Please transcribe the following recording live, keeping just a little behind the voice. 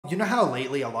you know how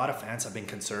lately a lot of fans have been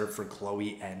concerned for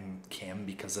Khloe and Kim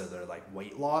because of their like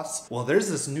weight loss? Well, there's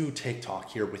this new TikTok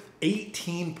here with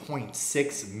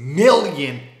 18.6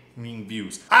 million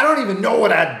views. I don't even know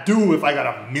what I'd do if I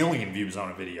got 1 million views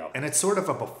on a video. And it's sort of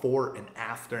a before and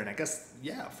after, and I guess,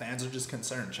 yeah, fans are just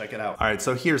concerned. Check it out. All right,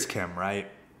 so here's Kim, right?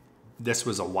 This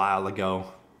was a while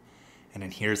ago. And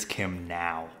then here's Kim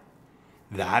now.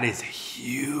 That is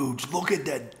huge. Look at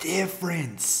the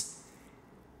difference.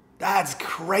 That's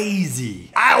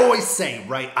crazy. I always say,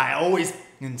 right? I always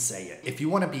say it. If you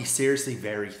want to be seriously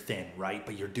very thin, right?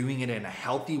 But you're doing it in a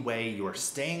healthy way, you are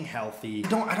staying healthy.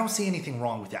 I don't see anything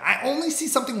wrong with it. I only see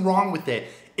something wrong with it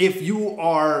if you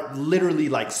are literally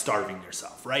like starving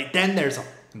yourself, right? Then there's a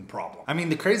problem. I mean,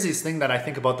 the craziest thing that I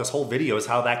think about this whole video is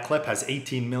how that clip has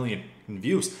 18 million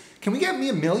views. Can we get me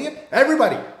 1 million?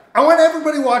 Everybody, I want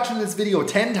everybody watching this video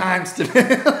 10 times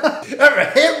today.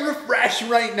 Hit refresh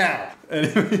right now.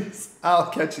 Anyways, I'll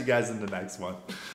catch you guys in the next one.